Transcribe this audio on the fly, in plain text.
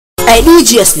Hey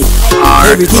DJSLICK.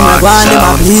 Everything I want them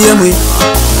I play me.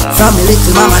 From me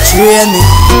little mama train me.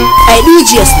 Hey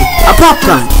DJSLICK, a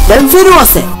popcorn. Them feel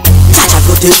what's it? Chacha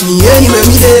protect me anywhere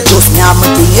me dey. Plus me have my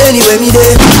thing anywhere me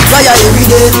dey. Fire every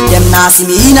day. Them nah see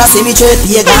me in a cemetery.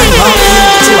 Pagan mountain.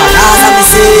 To a Gaza me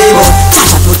say.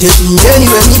 Chacha protect me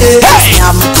anywhere me dey. Plus me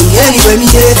have my thing anywhere me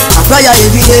dey. Fire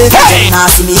every day. Them nah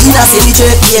see me in a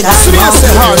cemetery. Pagan mountain.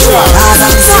 To a Gaza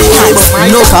me say.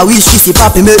 No for wish she see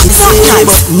papi make me say.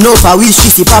 No for wish she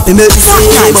see papi make me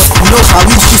say. No for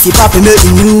wish she see papi make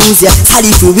me lose. Yeah, sad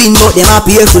if we win but them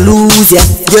happy if we lose. Yeah,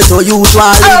 get to you to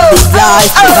a live big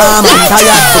life. I'm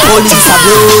tired for police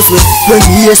abuse me. When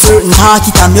me hear certain talk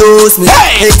it amuse me.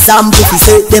 Example fi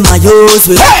say them a use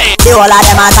me. They all of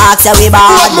them a talk say we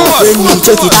bad. But when me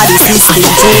check it a the system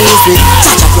choose me.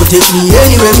 Chacha protect me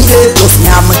anywhere me dey. Plus me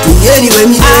have my thing anywhere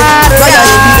me dey. Fire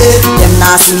every day. Them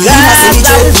nah see me in a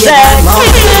cemetery. Pagan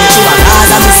mountain. To a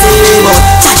Gaza me say.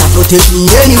 Chacha protect me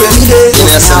anywhere me dey.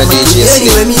 Plus me have my thing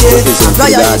anywhere me dey.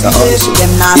 Fire every day.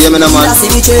 Them nah see me in a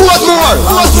cemetery.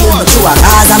 To a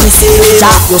Gaza me say.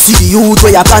 You see the youth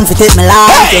where you plan to take my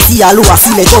life. You see a low a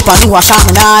select up and who a shot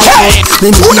me knife.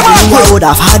 Maybe even you I would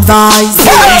have advice.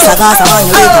 It's a Gaza man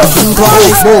you better think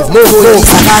twice.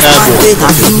 It's a Gaza man you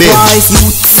better think twice.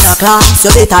 Youth in a class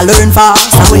you better learn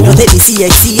fast. And when you take the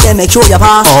CXC then make sure you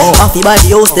pass. Off the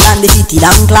body house the land the fitted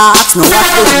and clocks. No what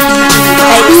you do.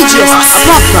 Hey DJs,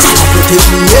 pop rock. Protect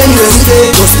me anywhere me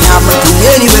dey. Just me have my thing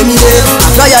anywhere me dey.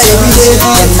 Fire every day.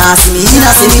 Them nah see me in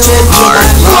a cemetery.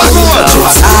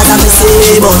 Gaza me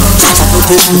say. Chacha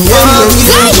protect me anywhere me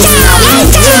dey.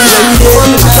 Anywhere me dey.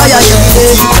 Fire every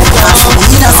day.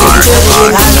 In a cemetery.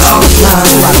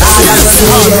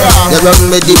 You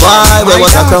run with the boy, where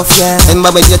was a cruff?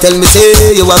 Remember when you tell me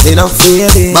say you was enough?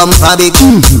 Bumper big,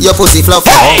 your pussy fluff.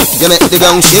 You make the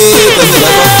ground shake when you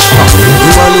go.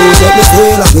 You want to let me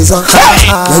feel like this up.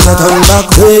 When you turn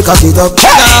back, wake up it up.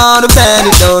 Now the bed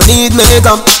it don't need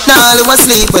makeup. Now you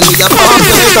asleep when you get up.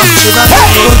 Wake up. You got a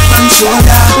foot and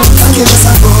shoulder. Give us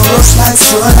a push like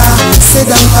soda.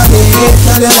 Sit down for me,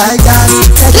 tell you like that.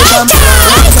 Take it from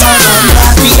front, turn on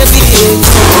back. Baby,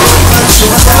 foot and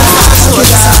shoulder. Give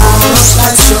us a push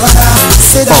like soda.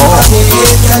 Sit down for me,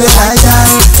 tell you like that.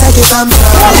 Take it from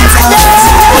front, turn on back.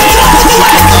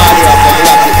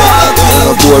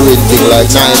 Boring thing like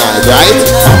 9 eyes, right?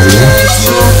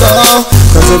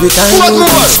 Cause every time you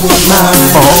touch me, man,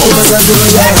 it was a good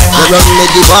day. You run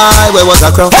with the boy, where was a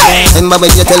crop? Remember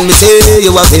when you tell me say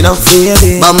you have enough?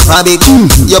 Bumper big,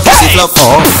 your pussy fluff.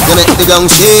 You make the ground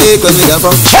shake when we get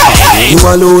up. You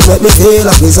alone let me feel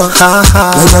like this up.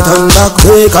 When you turn back,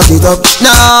 wake up it up.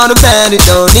 Now the bed it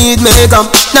don't need makeup.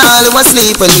 Now you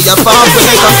asleep when we get up.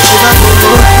 Wake up. Give us a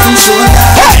foot and shoulder.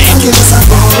 Give us a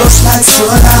push like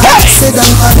soda. Sit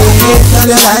down for me, tell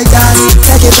you like that.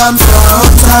 Take it from front,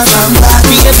 turn on back.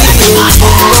 Baby,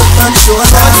 foot and shoulder.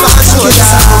 Give us a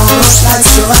push like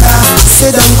soda.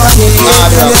 Sit down for me,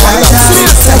 tell you like that.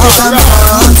 Take it from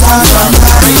front, turn on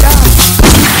back.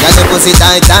 Got the pussy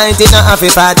tight, tight in a happy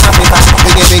fat.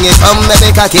 Bring it, come baby,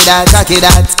 cocky that.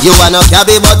 You wanna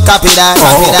cabby but copy that.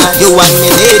 You want me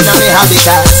late, now me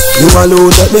habitat. You alone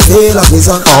let me feel like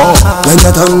this up. When you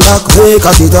turn back, wake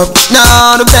up it up.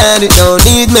 Now the bed it don't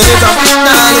need makeup.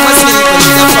 Now you must sleep when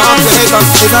you get up. Wake up,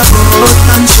 give a foot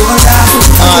and shoulder.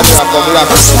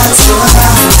 Push like soda.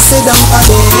 Sit down for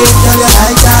me, tell you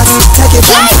like that. Take it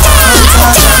from front,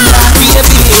 turn on back.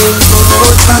 Baby,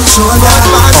 foot and shoulder.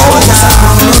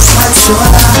 Push like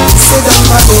soda. Sit down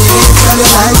for me, tell you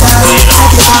like that.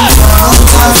 Take it from front,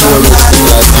 turn on back.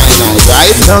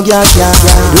 No girl can't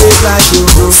do it like you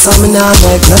do. Some now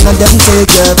make none of them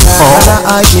take your part.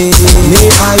 I did me,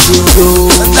 I do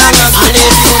you. Like a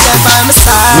minute, you get by my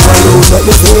side. You make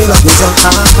me feel like this up.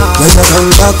 When you turn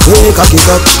back, wake up it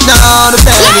up. Now the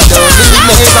bed it don't need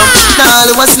makeup. Now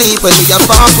you asleep when you get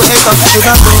up, wake up. Give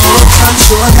a foot and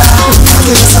shoulder.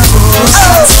 Give us a push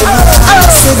like soda.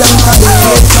 Sit down for me,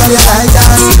 tell you like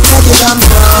that. Take it from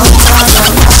front, turn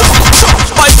on back.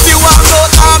 But if you walk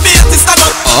out and be at this stand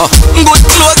up. Good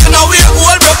clothes you know wear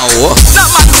old bro. That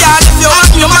man can't if you want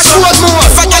you mash up.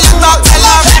 If I get you talk tell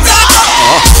her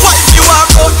But if you walk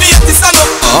out me at this stand up.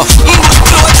 Good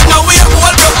clothes you know wear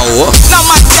old bro. That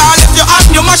man can't if you want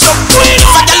you mash up. If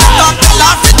I get you talk tell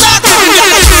her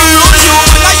You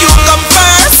when you come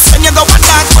first. When you go and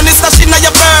dance when it's stashing on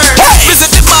your purse.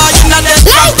 Visit the bar in a dead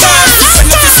drunk curse. When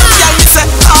you visit girl me say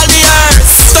all the earth.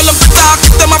 Tell them to talk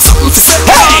if them have something to say.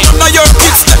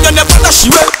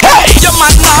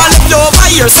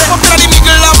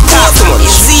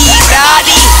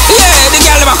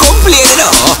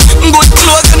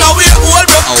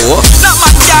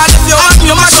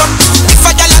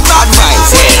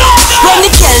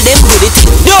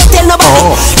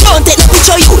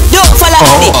 show you, don't follow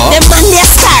body. Them man they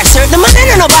stars, the man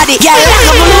ain't nobody. Yeah, lock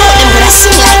up on the mouth, them gonna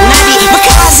sing like Maddie.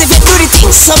 Because if you do the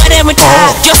things, some of them will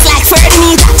talk just like Ferdy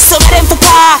Meter. Some of them for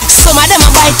park, some of them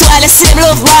are buy to all the same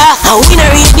love bar. And we no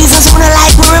real business, we no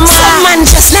like we remark. Some man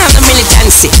just now the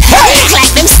militancy. They look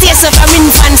like them states of from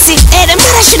infancy. Hey, them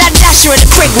mother should have dashed with the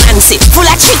pregnancy. Full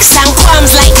of tricks and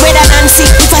crumbs like bread and Nancy.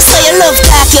 If I saw your love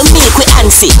talk, you milk with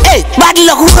Nancy. Hey, bad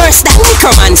luck worse than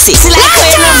necromancy. See like how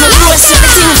you love the gross with the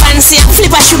thing fancy. And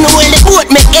flip a should know all the boat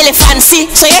make elephancy.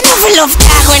 So you never love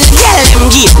talk when the girl them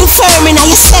give. Be firm in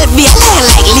yourself, be a lion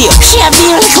like Leo. She a be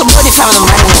a little body from the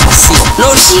man like see. No,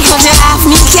 she cut you off,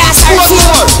 me can't start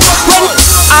feel. When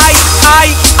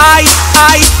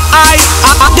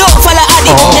don't follow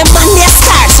Addy. Them man they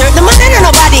stars, the man ain't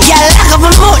nobody. Yeah, lock up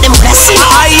on the mouth, them gonna sing.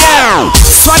 I am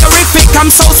swaggerific,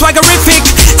 I'm so swaggerific.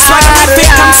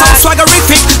 Swaggerific, I'm so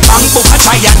swaggerific. Bang book a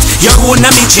giant, your own a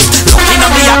midget. Looking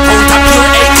on me account a pure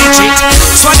 8 digit.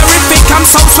 Swaggerific, I'm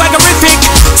so swaggerific.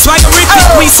 Swaggerific,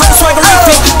 we so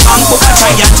swaggerific. Bang book a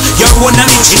giant, your own a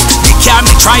midget. The car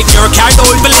me drive, your car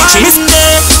don't believe it.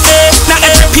 Now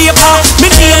every paper, me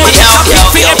name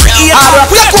for every ear.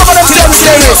 Let's go over them same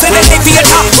series.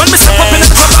 When me step up in the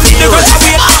club, I'm in the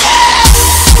runaway.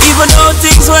 Even though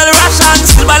things well ration,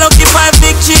 still by lucky five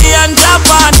victory and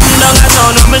Japan. Down a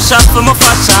town on me shot for my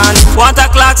fashion. Water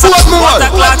clocks,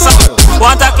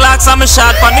 water clocks on me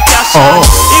shot for the cash.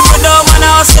 Even though man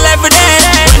I hustle every day,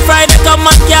 when Friday come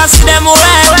and can't see them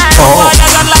away. Father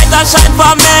God light and shine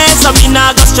for me, so me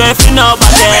nah go stray for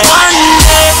nobody. One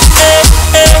day,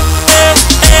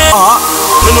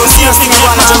 me no seriously me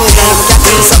wanna Jamaica, me got to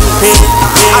do something big.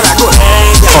 Alright, good.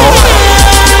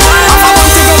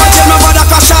 My brother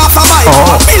crash off a bike.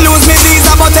 Me lose me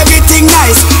visa but everything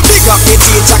nice. Big up the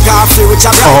teacher car free which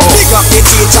I bright. Big up the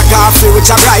teacher car free which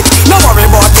I bright. No worry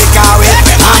about the car way.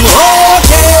 I'm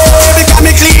okay because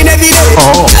me clean every day.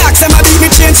 Like say my beat me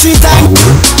change 3 times.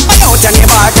 I out and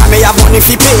never can me have money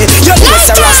fi pay. You know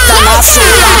say Rasta not say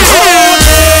I'm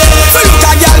okay. Look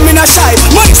a girl me no shy.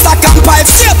 Money stack and pipe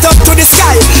straight up to the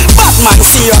sky. Batman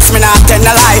serious me not tell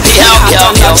a lie. Me not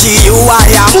turn no G.U.I.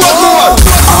 am.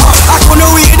 I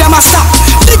couldn't wait them a stop.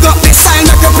 Dig up the sign,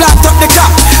 make you plant up the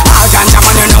crop. All ganja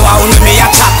man you know how me a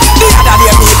chop. The other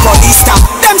day me police stop.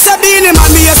 Them say Beanie Man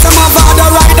me say my father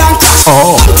ride and crash.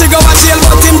 Want to go to jail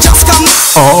but him just come.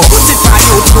 Put it on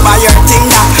YouTube by your thing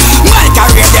that my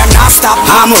career them not stop.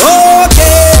 I'm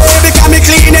okay because me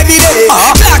clean every day.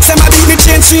 Black say my beat me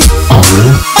change sheet.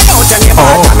 I out and never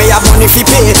can me have money fi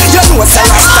pay. You know say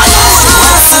Rasta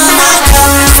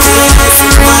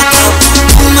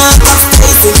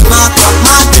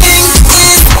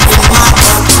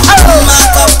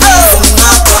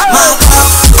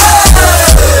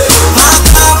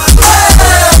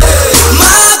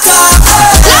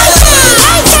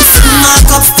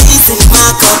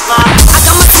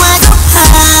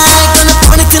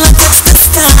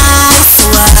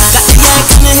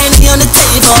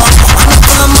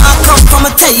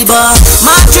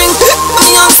my drink,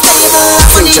 me unstable.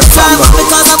 I need time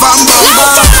because I'm unstable.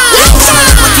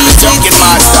 Junkin'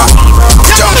 master.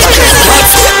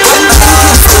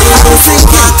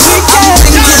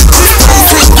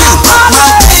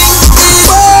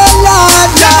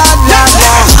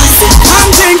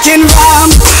 I'm drinking rum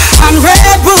and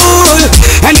Red Bull,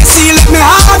 and you see let me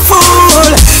heart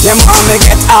full. Them want me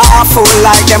get awful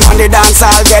like them on the dance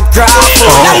I'll get grappled.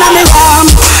 And me rum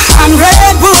and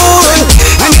Red Bull,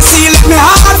 and you see let me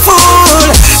heart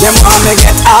full. Them want me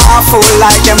get awful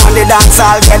like them on the dance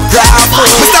I'll get grappled.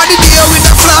 Start the day with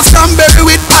a flask cranberry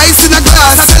with ice in a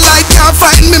glass. As the light can't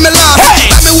find me, me lost.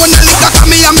 But me wanna liquor 'cause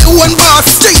me and me one boss.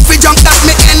 Straight for junk that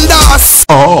me endorse.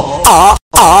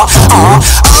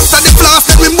 After the flask,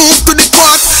 then we move to the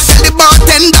quart. Tell the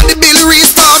bartender the bill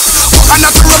restart.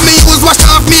 Coconut rum me use wash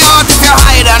off me heart. If you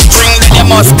hide and drink, then you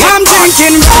must get. I'm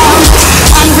drinking rum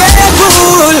and Red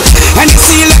Bull, and you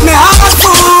see let me heart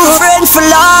full. Friend for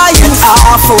lion,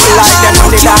 Awful like them on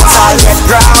the dance I'll get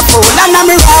grappled. And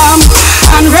me rum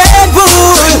and Red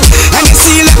Bull, and you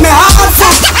see let me heart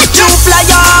full. Juke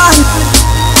lion.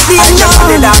 And them on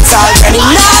the dance I'll get.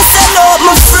 Nah sell out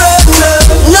my friend.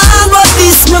 Nah but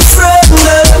this my friend.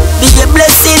 Be a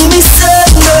blessing me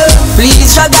son.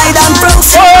 Please your guide and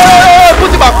protection.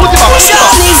 Put it back.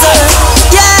 Johnny's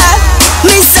yeah,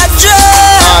 Mr. Dre.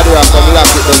 Hard rock, I'm lock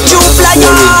it down. Juke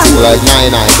lion. Like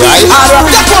 9-9, right?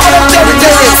 Let's go over them